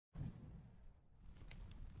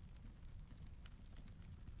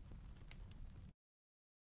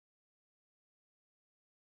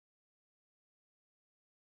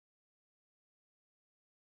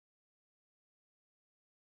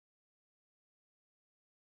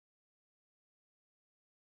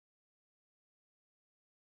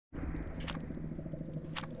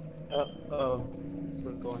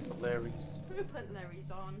We're going to Lery's. Who put Lery's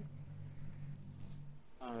on?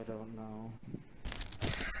 I don't know.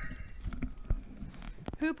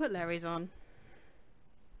 Who put Lery's on?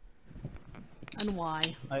 And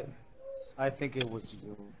why? I think it was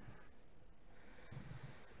you.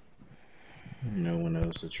 No one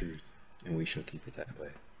knows the truth, and we shall keep it that way.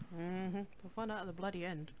 We'll find out at the bloody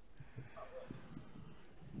end.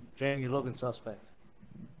 Jane, you're looking suspect.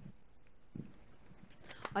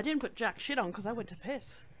 I didn't put jack shit on because I went to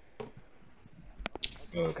piss.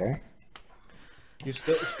 Okay. You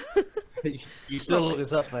still, you still looking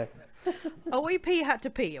suspect. OEP had to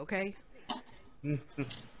pee, okay?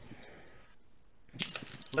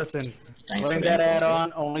 Listen, putting that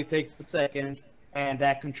add-on only takes a second, and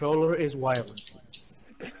that controller is wireless.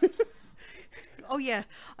 Oh yeah,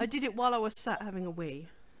 I did it while I was sat having a wee.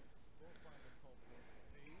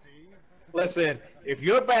 Listen, if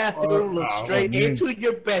your bathroom looks straight into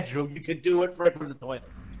your bedroom, you can do it right from the toilet.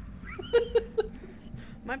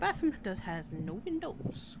 My bathroom has no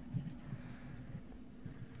windows.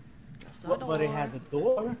 Just a door. But it has a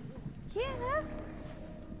door? Yeah.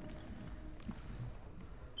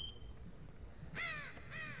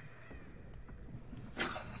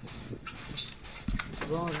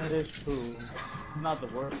 Well, that is true. Not the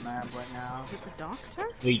worst map right now. Is it the doctor?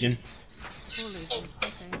 Legion. Oh, Legion.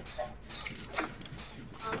 Okay.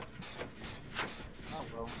 Oh,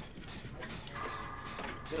 well.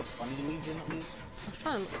 Is it a funny Legion at least? I was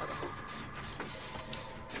trying to look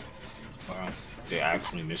at it. They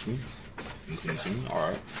actually missed me. You can see me?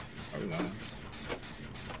 Alright. There we go.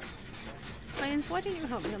 Planes, why didn't you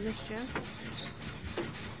help me on this, Jim?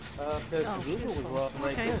 Because Oh, the this was one.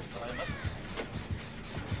 right Okay. there.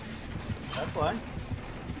 That's fine.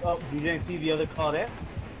 Oh, you didn't see the other car there?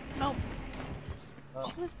 Nope. Oh.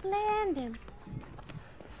 She was blanding.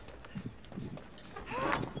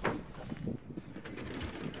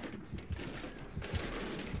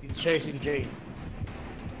 He's chasing Jade.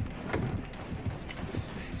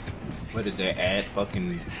 What did they add?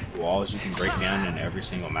 Fucking walls you can break down in every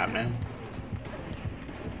single map now?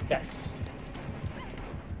 Yes.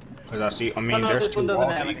 Because I see, I mean, no, there's this two one doesn't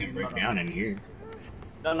walls have that you it. can break down in here.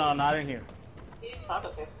 No, not in here.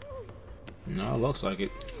 No, it looks like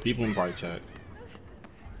it. People in party chat.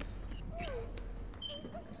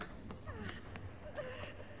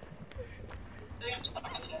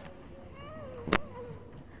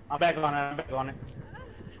 I'm back on it. I'm back on it.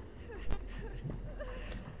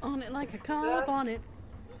 On it like a car bonnet.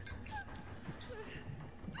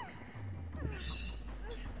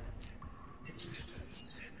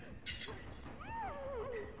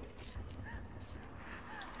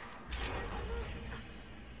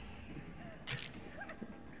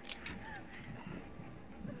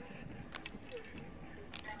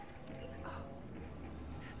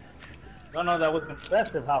 No, that was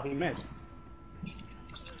impressive how he missed.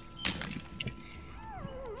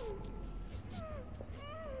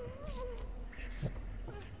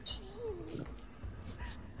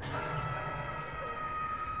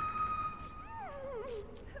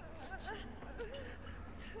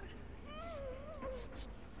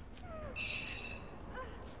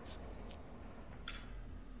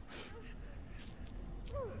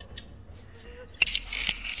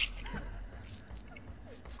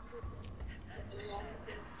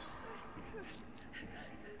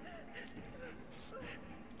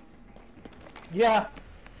 Yeah.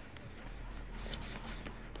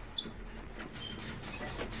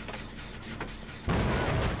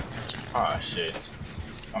 Ah, shit.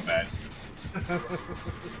 I'm bad.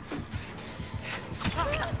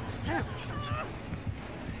 Damn.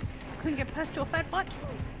 Couldn't get past your fat butt.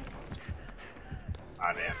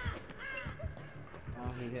 Ah, damn.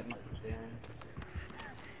 Oh, he hit my jam.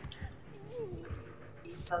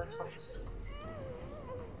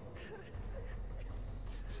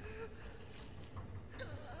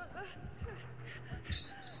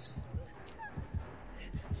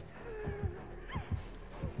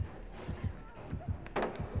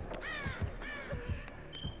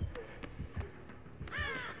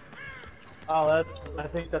 Oh, I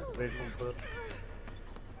think that's a visual clip.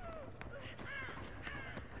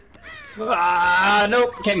 Ah,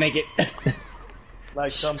 nope, can't make it.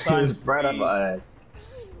 Like It sometimes was right up my ass.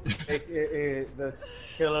 the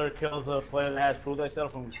killer kills a player that has proved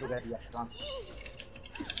themselves and we still got the on.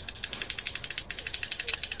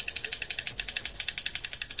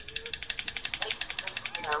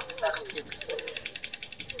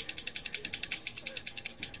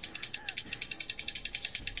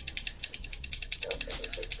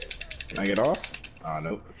 Can I get off? Ah,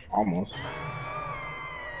 nope. Almost.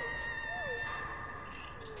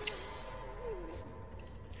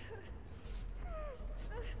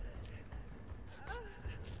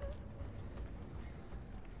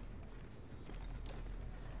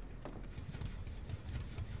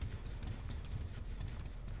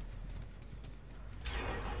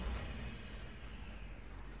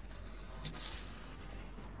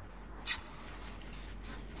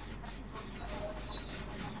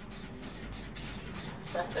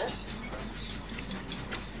 That's it.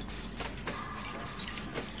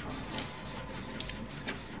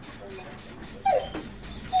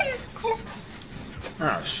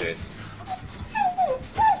 Oh shit.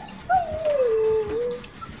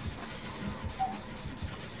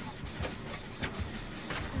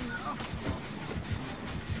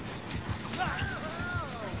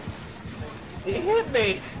 He hit me!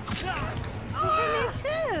 You hit me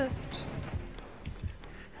too!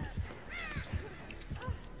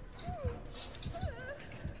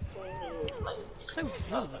 So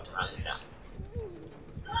rude.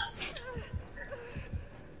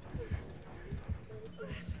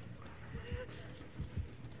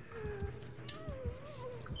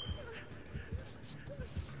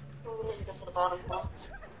 Get to the bottom floor.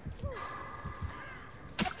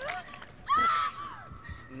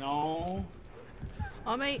 No.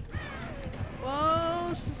 Oh, mate.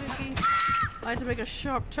 Whoa, Suzuki. I had to make a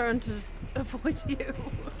sharp turn to avoid you.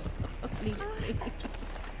 Leave me.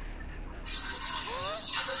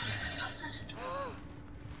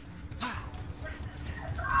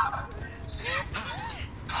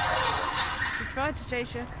 He tried to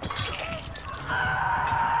chase you.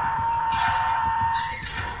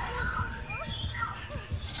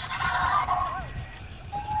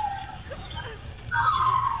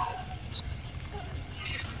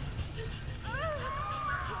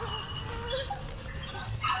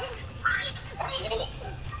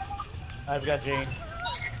 I've got Jane.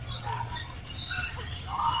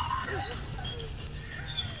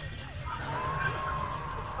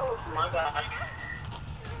 Oh my god.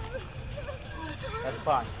 That's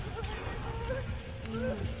fine.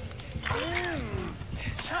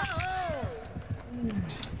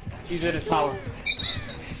 He's in his power.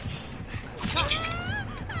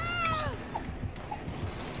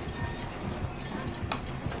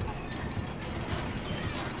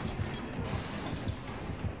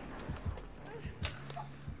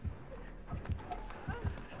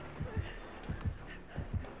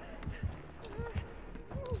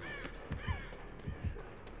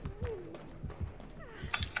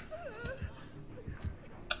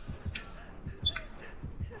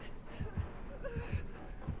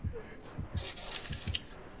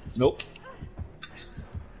 Nope.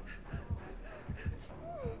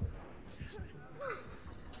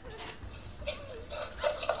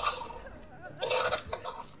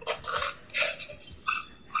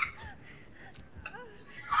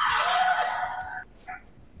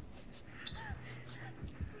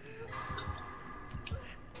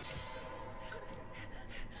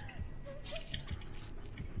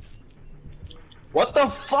 What the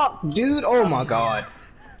fuck, dude? Oh my god.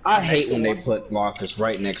 I hate when they put lockers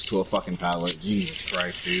right next to a fucking pallet. Jesus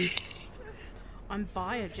Christ, dude. I'm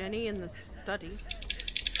by a Jenny in the study.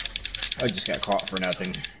 I just got caught for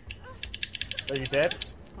nothing. Are you dead?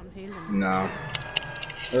 I'm healing. No.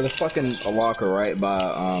 There's a fucking locker right by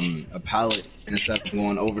a pallet, and instead of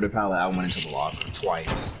going over the pallet, I went into the locker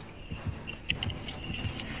twice.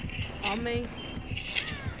 On me.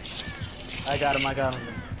 I got him, I got him.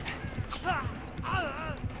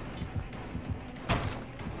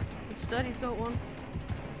 The study's got one.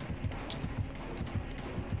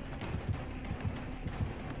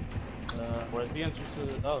 Where's the answer to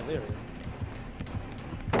the... Oh, there it is.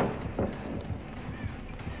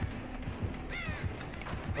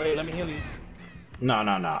 Wait, let me heal you. No.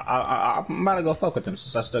 I'm about to go fuck with them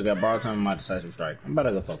since I still got borrowed time on my decisive strike. I'm about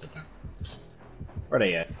to go fuck with them. Where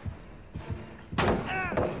they at?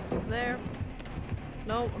 There.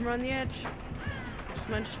 No, I'm around the edge. Just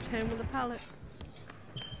managed to hit him with a pallet.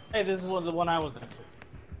 Hey, this was the one I was next to.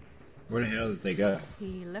 Where the hell did they go?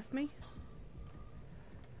 He left me.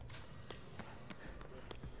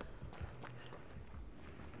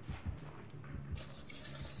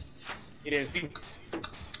 He didn't see me.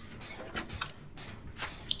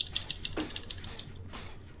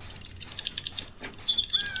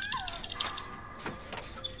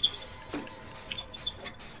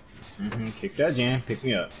 Kick that gen, pick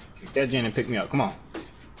me up. Kick that gen and pick me up. Come on.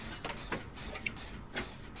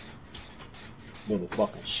 Little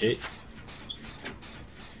fucking shit.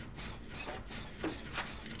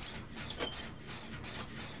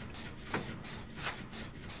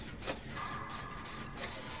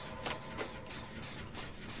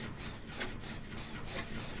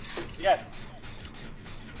 Yes.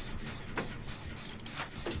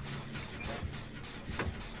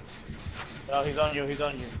 Oh, he's on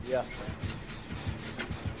you, yeah.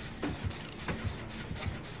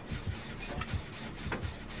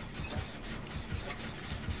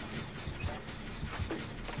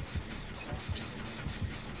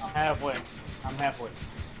 I'm halfway.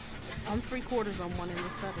 I'm 3/4 on one in the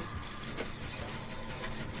study.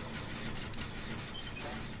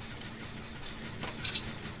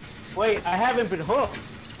 Wait, I haven't been hooked.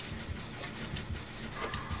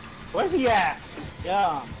 Where's he at?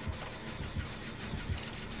 Yeah.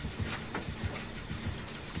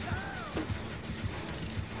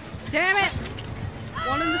 Damn it!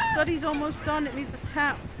 One of the study's almost done. It needs a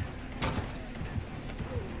tap.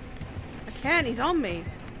 I can't. He's on me.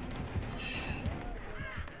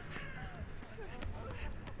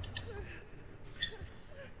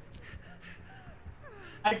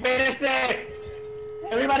 I finished it!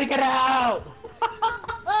 Everybody get out!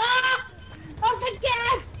 Fucking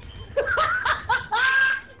cat!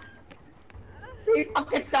 He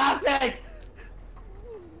fucking stopped it!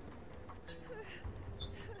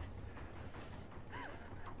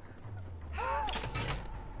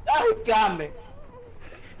 Oh, he got me!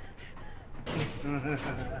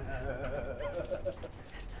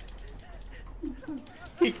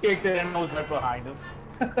 He kicked it and I was right behind him.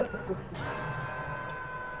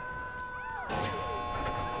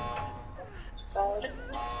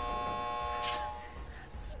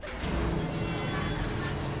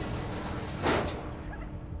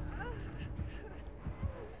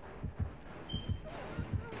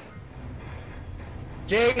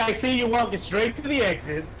 Jane, I see you walking straight to the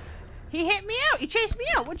exit. He hit me out. He chased me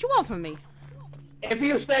out. What you want from me? If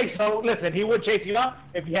you say so, listen, he would chase you up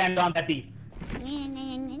if you hadn't gone that deep.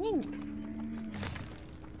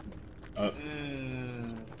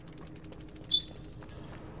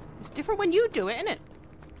 It's different when you do it, isn't it?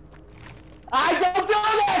 I don't do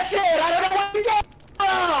that shit! I don't know where you get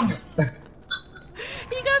from!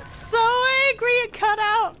 He got so angry it cut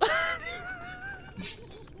out.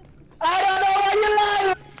 I don't know why you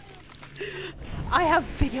lying! I have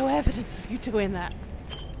video evidence of you doing that.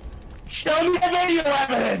 Show me the video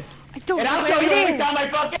evidence! I don't and know I'll where show you it every is. time I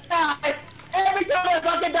fucking die! Every time I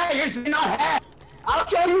fucking die, you're saying not half! I'll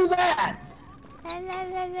show you that!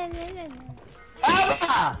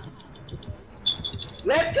 Emma!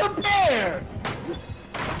 Let's compare!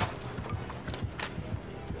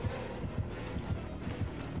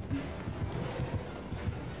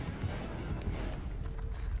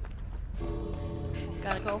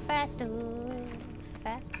 Gotta go faster.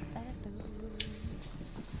 Faster, faster.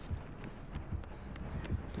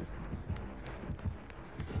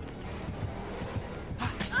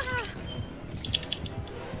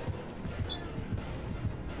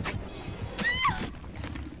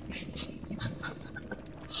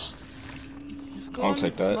 I'll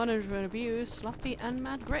take that. Management abuse, sloppy and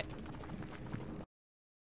mad grit.